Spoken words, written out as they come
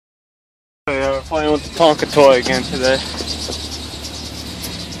Playing with the Tonka toy again today.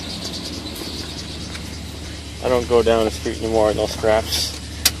 I don't go down the street anymore with no straps.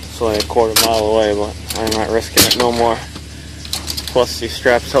 It's only a quarter-mile away, but I'm not risking it no more. Plus these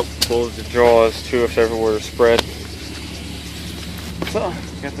straps help close the jaws too if ever were to spread. So,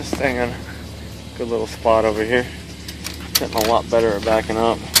 got this thing on a good little spot over here. Getting a lot better at backing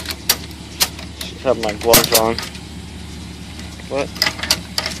up. Should have my gloves on. But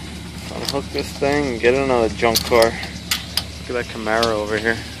unhook this thing and get another junk car. Look at that Camaro over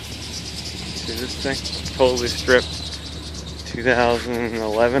here. See this thing? Totally stripped.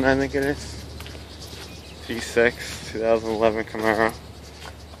 2011 I think it is. V6, 2011 Camaro.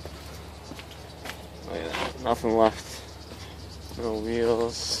 Look at that. Nothing left. No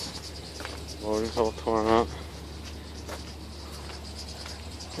wheels. Motor's all torn up.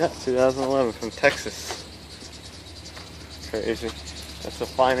 Yeah, 2011 from Texas. Crazy. That's a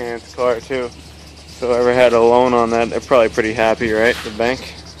finance car too. So whoever had a loan on that, they're probably pretty happy, right? The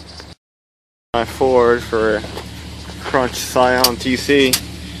bank. My Ford for Crunch Scion TC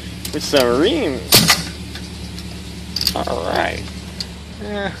with some rims. Alright.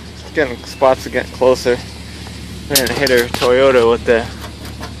 Yeah, getting spots are getting closer. We're gonna hit her Toyota with the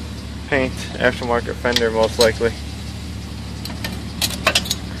paint, aftermarket fender most likely.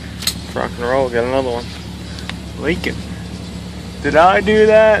 Rock and roll, got another one. Leaking. Did I do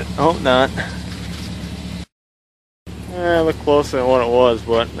that? Hope not. I look closer than what it was,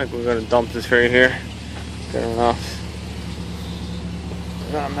 but I think we're gonna dump this right here. Good enough.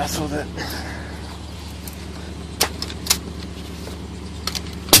 We're gonna mess with it.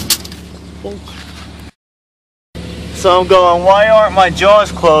 So I'm going, why aren't my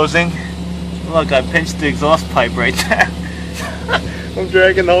jaws closing? Look, I pinched the exhaust pipe right there. I'm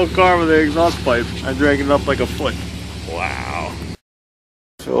dragging the whole car with the exhaust pipe. I drag it up like a foot. Wow.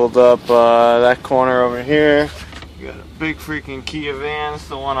 Filled up that corner over here. We got a big freaking Kia van. It's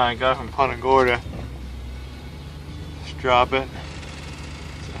the one I got from Punta Gorda. Just drop it.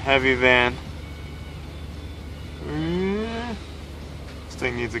 It's a heavy van. This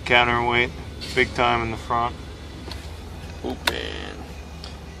thing needs a counterweight. Big time in the front. Open.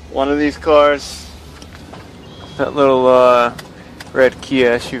 One of these cars, that little red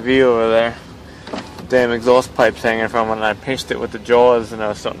Kia SUV over there, damn exhaust pipes hanging from it, and I pinched it with the jaws and I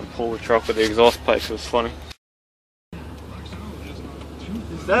was starting to pull the truck with the exhaust pipes. It was funny.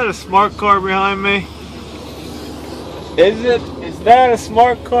 Is that a smart car behind me? Is it? Is that a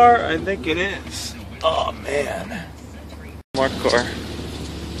smart car? I think it is. Oh man. Smart car.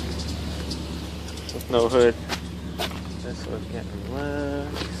 With no hood. This one's getting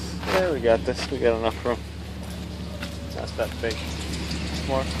less. Yeah, we got this. We got enough room. Not that big.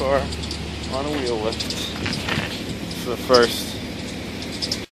 Smart car on a wheel lift. It's the first.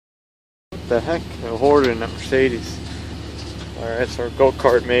 What the heck? A hoarder in that Mercedes. Alright, so our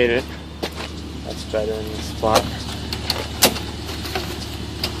go-kart made it. That's better in this spot.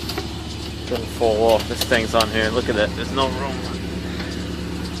 Doesn't fall off. This thing's on here. Look at that. There's no room.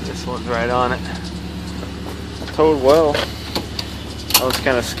 This one's right on it. Towed well. I was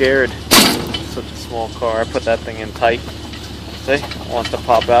kind of scared. Such a small car. I put that thing in tight. See? It wants to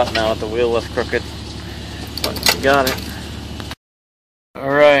pop out now with the wheel lift crooked. But we got it.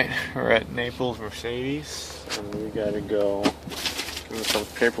 Alright, we're at Naples Mercedes. And we gotta go give some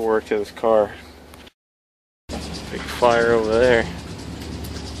paperwork to this car. Big fire over there.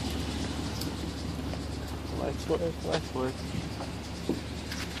 Lights work, lights work.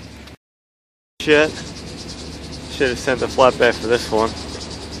 Shit. Should have sent the flatbed for this one.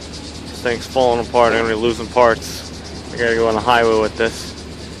 This thing's falling apart. I'm gonna be losing parts. I gotta go on the highway with this.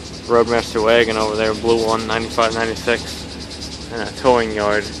 Roadmaster Wagon over there, blue one, 95, 96. And a towing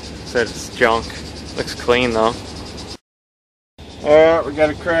yard. Said it's junk. Looks clean though. Alright, we got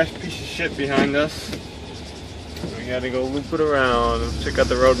a crashed piece of shit behind us. We gotta go loop it around and check out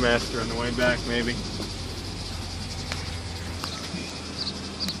the Roadmaster on the way back maybe.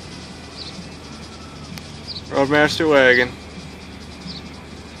 Roadmaster Wagon.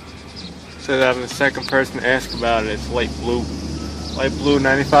 Said I'm the second person to ask about it. It's light blue. Light blue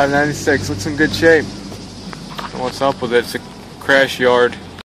 95, 96. Looks in good shape. And what's up with it? It's a crash yard.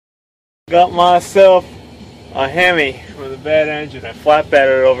 Got myself a Hemi with a bad engine. I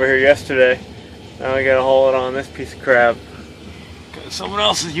flatbedded it over here yesterday. Now I gotta haul it on this piece of crap. Cause someone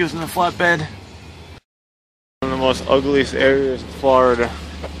else is using the flatbed. One of the most ugliest areas in Florida.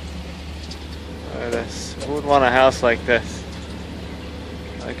 Look at this. Who would want a house like this?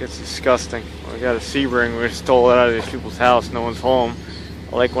 Like, it's disgusting. We got a Sebring. We stole it out of these people's house. No one's home.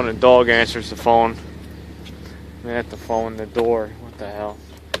 I like when a dog answers the phone. They have to phone the door. What the hell?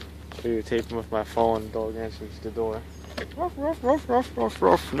 Videotaping with my phone. Dog answers the door. Ruff, ruff, ruff, ruff, ruff,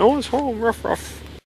 ruff. No one's home. Ruff, ruff.